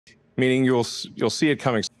meaning you'll see it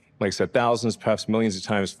coming, like I said, thousands, perhaps millions of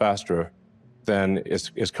times faster than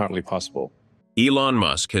is currently possible. Elon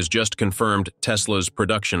Musk has just confirmed Tesla's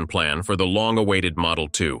production plan for the long-awaited Model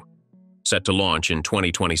 2, set to launch in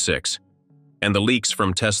 2026. And the leaks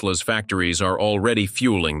from Tesla's factories are already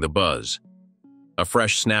fueling the buzz. A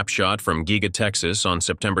fresh snapshot from Gigafactories on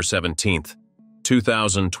September 17,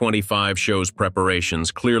 2025 shows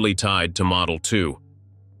preparations clearly tied to Model 2.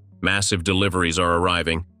 Massive deliveries are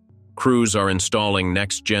arriving. Crews are installing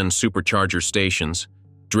next-gen supercharger stations,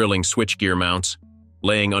 drilling switchgear mounts,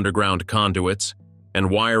 laying underground conduits, and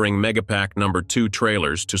wiring Megapack No. 2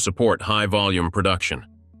 trailers to support high-volume production.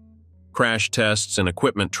 Crash tests and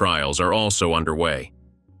equipment trials are also underway.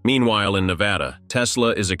 Meanwhile, in Nevada,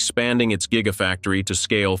 Tesla is expanding its Gigafactory to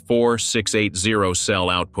scale 4680 cell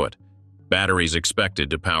output, batteries expected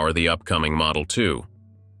to power the upcoming Model 2.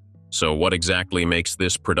 So what exactly makes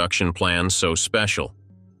this production plan so special?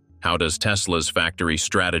 How does Tesla's factory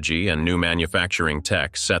strategy and new manufacturing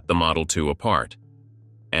tech set the Model 2 apart?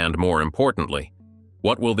 And more importantly,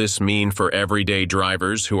 what will this mean for everyday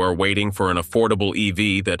drivers who are waiting for an affordable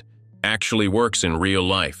EV that actually works in real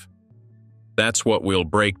life? That's what we'll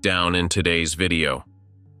break down in today's video.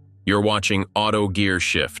 You're watching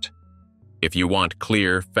AutoGearshift. If you want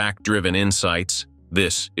clear, fact-driven insights,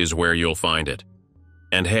 this is where you'll find it.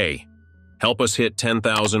 And hey, help us hit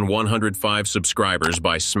 10,105 subscribers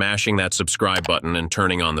by smashing that subscribe button and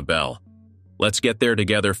turning on the bell. Let's get there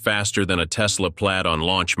together faster than a Tesla Plaid on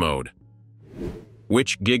launch mode.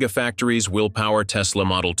 Which Gigafactories will power Tesla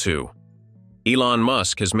Model 2? Elon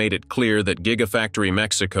Musk has made it clear that Gigafactory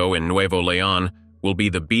Mexico in Nuevo León will be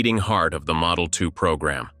the beating heart of the Model 2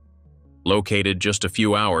 program. Located just a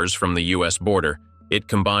few hours from the U.S. border, it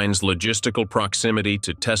combines logistical proximity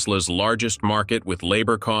to Tesla's largest market with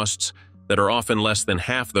labor costs that are often less than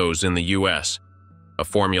half those in the U.S., a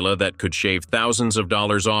formula that could shave thousands of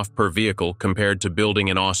dollars off per vehicle compared to building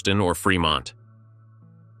in Austin or Fremont.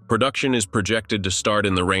 Production is projected to start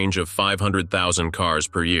in the range of 500,000 cars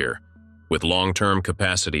per year, with long-term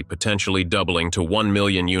capacity potentially doubling to 1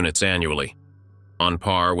 million units annually, on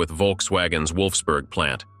par with Volkswagen's Wolfsburg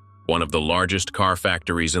plant, one of the largest car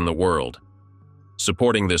factories in the world.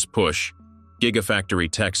 Supporting this push, Gigafactory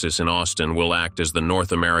Texas in Austin will act as the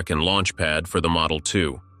North American launchpad for the Model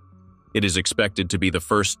 2. It is expected to be the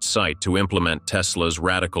first site to implement Tesla's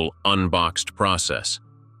radical unboxed process,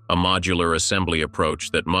 a modular assembly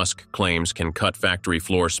approach that Musk claims can cut factory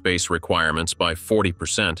floor space requirements by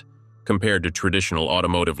 40% compared to traditional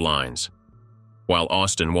automotive lines. While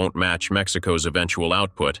Austin won't match Mexico's eventual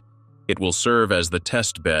output, it will serve as the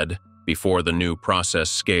test bed before the new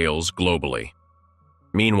process scales globally.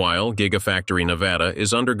 Meanwhile, Gigafactory Nevada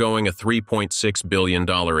is undergoing a $3.6 billion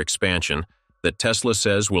expansion that Tesla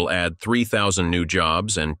says will add 3,000 new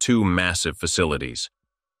jobs and 2 massive facilities.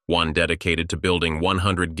 One dedicated to building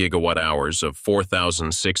 100 gigawatt-hours of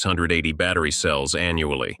 4,680 battery cells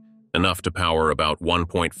annually, enough to power about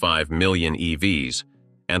 1.5 million EVs,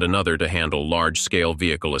 and another to handle large-scale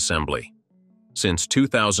vehicle assembly. Since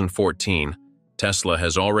 2014, Tesla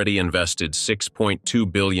has already invested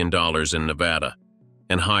 $6.2 billion in Nevada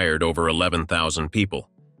and hired over 11,000 people,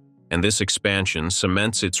 and this expansion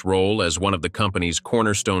cements its role as one of the company's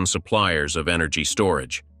cornerstone suppliers of energy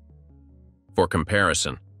storage. For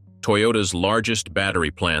comparison, Toyota's largest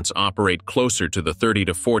battery plants operate closer to the 30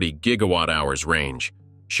 to 40 gigawatt-hours range,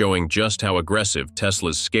 showing just how aggressive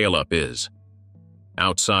Tesla's scale-up is.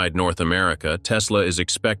 Outside North America, Tesla is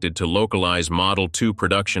expected to localize Model 2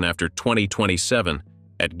 production after 2027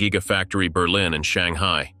 at Gigafactory Berlin and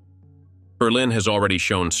Shanghai. Berlin has already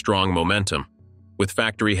shown strong momentum, with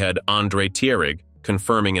factory head André Thierig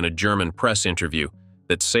confirming in a German press interview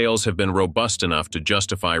that sales have been robust enough to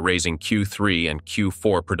justify raising Q3 and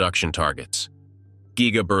Q4 production targets.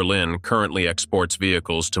 Giga Berlin currently exports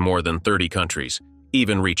vehicles to more than 30 countries,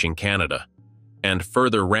 even reaching Canada, and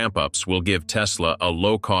further ramp-ups will give Tesla a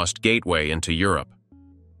low-cost gateway into Europe.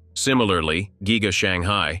 Similarly, Giga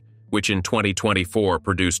Shanghai, which in 2024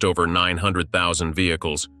 produced over 900,000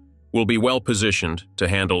 vehicles, will be well-positioned to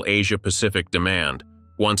handle Asia-Pacific demand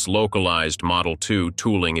once localized Model 2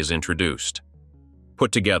 tooling is introduced.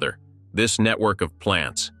 Put together, this network of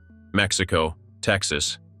plants, Mexico,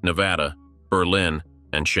 Texas, Nevada, Berlin,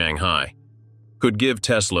 and Shanghai, could give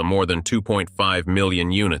Tesla more than 2.5 million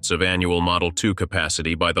units of annual Model 2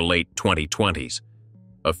 capacity by the late 2020s,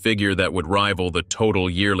 a figure that would rival the total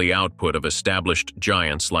yearly output of established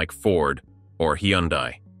giants like Ford or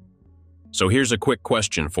Hyundai. So here's a quick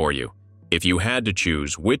question for you. If you had to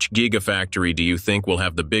choose, which Gigafactory do you think will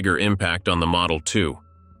have the bigger impact on the Model 2?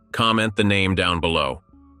 Comment the name down below.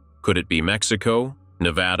 Could it be Mexico,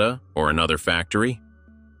 Nevada, or another factory?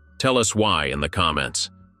 Tell us why in the comments.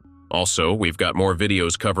 Also, we've got more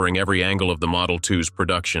videos covering every angle of the Model 2's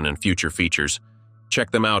production and future features.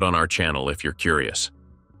 Check them out on our channel if you're curious.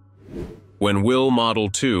 When will Model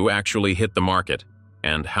 2 actually hit the market?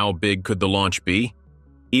 And how big could the launch be?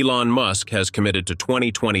 Elon Musk has committed to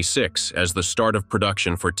 2026 as the start of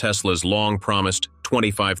production for Tesla's long-promised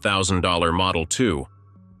 $25,000 Model 2.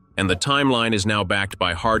 And the timeline is now backed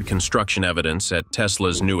by hard construction evidence at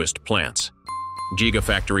Tesla's newest plants.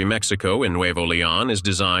 Gigafactory Mexico in Nuevo León is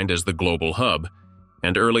designed as the global hub,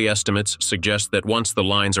 and early estimates suggest that once the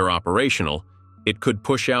lines are operational, it could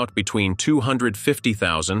push out between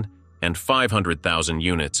 250,000 and 500,000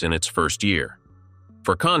 units in its first year.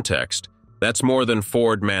 For context, that's more than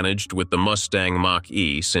Ford managed with the Mustang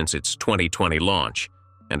Mach-E since its 2020 launch,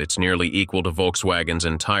 and it's nearly equal to Volkswagen's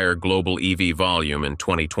entire global EV volume in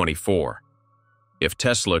 2024. If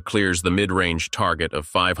Tesla clears the mid-range target of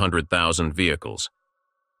 500,000 vehicles,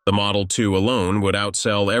 the Model 2 alone would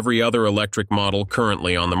outsell every other electric model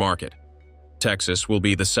currently on the market. Texas will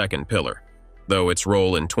be the second pillar, though its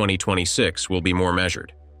role in 2026 will be more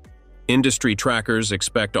measured. Industry trackers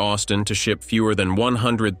expect Austin to ship fewer than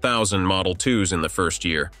 100,000 Model 2s in the first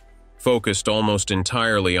year, focused almost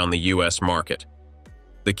entirely on the US market.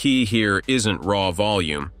 The key here isn't raw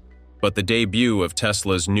volume, but the debut of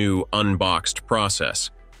Tesla's new unboxed process,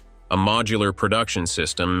 a modular production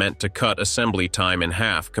system meant to cut assembly time in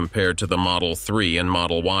half compared to the Model 3 and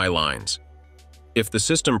Model Y lines. If the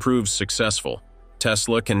system proves successful,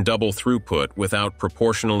 Tesla can double throughput without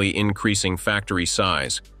proportionally increasing factory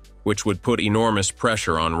size, which would put enormous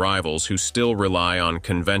pressure on rivals who still rely on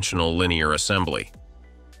conventional linear assembly.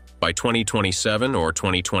 By 2027 or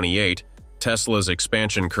 2028, Tesla's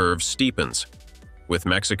expansion curve steepens. With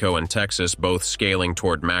Mexico and Texas both scaling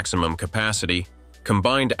toward maximum capacity,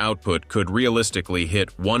 combined output could realistically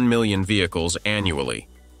hit 1 million vehicles annually.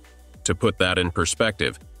 To put that in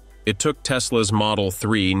perspective, it took Tesla's Model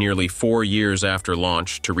 3 nearly 4 years after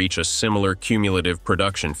launch to reach a similar cumulative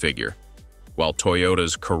production figure, while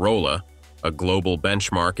Toyota's Corolla, a global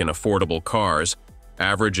benchmark in affordable cars,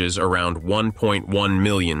 averages around 1.1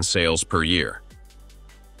 million sales per year.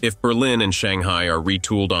 If Berlin and Shanghai are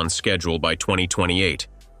retooled on schedule by 2028,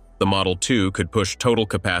 the Model 2 could push total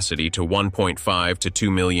capacity to 1.5 to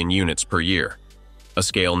 2 million units per year, a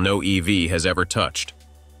scale no EV has ever touched.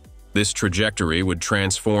 This trajectory would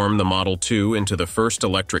transform the Model 2 into the first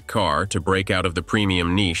electric car to break out of the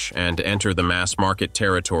premium niche and enter the mass market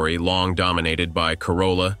territory long dominated by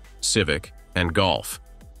Corolla, Civic, and Golf.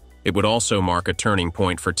 It would also mark a turning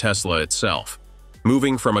point for Tesla itself,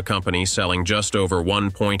 moving from a company selling just over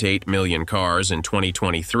 1.8 million cars in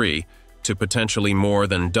 2023 to potentially more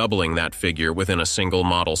than doubling that figure within a single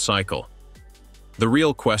model cycle. The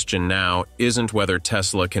real question now isn't whether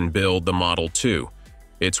Tesla can build the Model 2.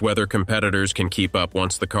 It's whether competitors can keep up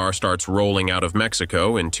once the car starts rolling out of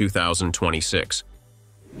Mexico in 2026.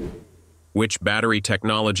 Which battery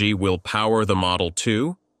technology will power the Model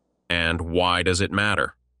 2, and why does it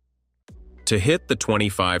matter? To hit the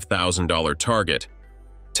 $25,000 target,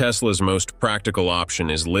 Tesla's most practical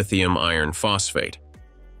option is lithium iron phosphate.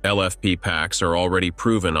 LFP packs are already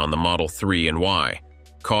proven on the Model 3 and Y,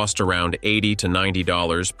 cost around $80 to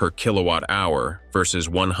 $90 per kilowatt hour versus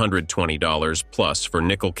 $120 plus for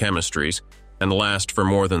nickel chemistries and last for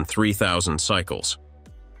more than 3,000 cycles.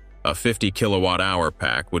 A 50 kilowatt hour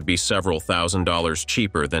pack would be several $1,000s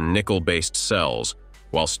cheaper than nickel-based cells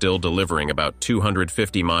while still delivering about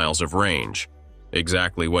 250 miles of range,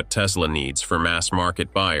 exactly what Tesla needs for mass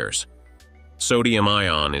market buyers.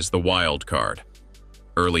 Sodium-ion is the wild card.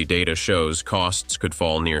 Early data shows costs could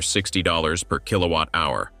fall near $60 per kilowatt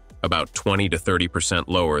hour, about 20 to 30%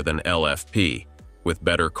 lower than LFP, with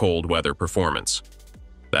better cold weather performance.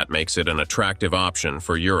 That makes it an attractive option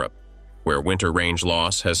for Europe, where winter range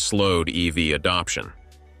loss has slowed EV adoption.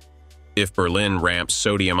 If Berlin ramps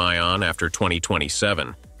sodium-ion after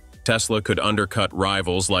 2027, Tesla could undercut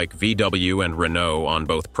rivals like VW and Renault on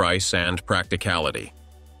both price and practicality.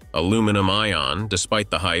 Aluminum-ion,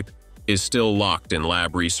 despite the hype, is still locked in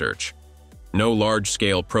lab research. No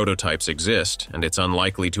large-scale prototypes exist, and it's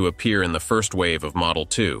unlikely to appear in the first wave of Model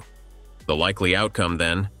 2. The likely outcome,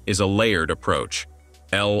 then, is a layered approach.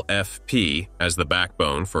 LFP as the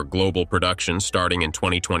backbone for global production starting in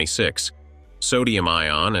 2026,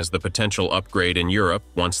 sodium-ion as the potential upgrade in Europe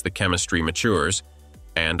once the chemistry matures,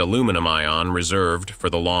 and aluminum-ion reserved for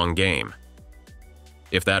the long game.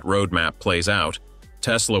 If that roadmap plays out,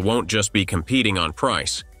 Tesla won't just be competing on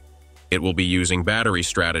price. It will be using battery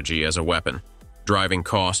strategy as a weapon, driving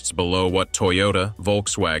costs below what Toyota,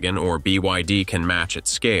 Volkswagen, or BYD can match at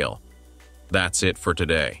scale. That's it for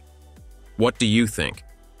today. What do you think?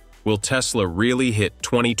 Will Tesla really hit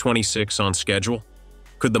 2026 on schedule?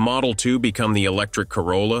 Could the Model 2 become the electric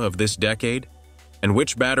Corolla of this decade? And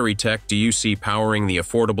which battery tech do you see powering the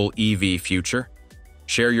affordable EV future?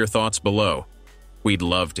 Share your thoughts below. We'd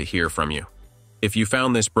love to hear from you. If you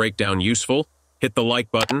found this breakdown useful, hit the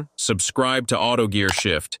like button, subscribe to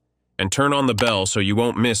AutoGearShift, and turn on the bell so you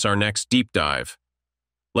won't miss our next deep dive.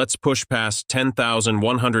 Let's push past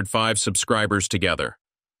 10,105 subscribers together,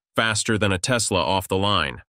 faster than a Tesla off the line.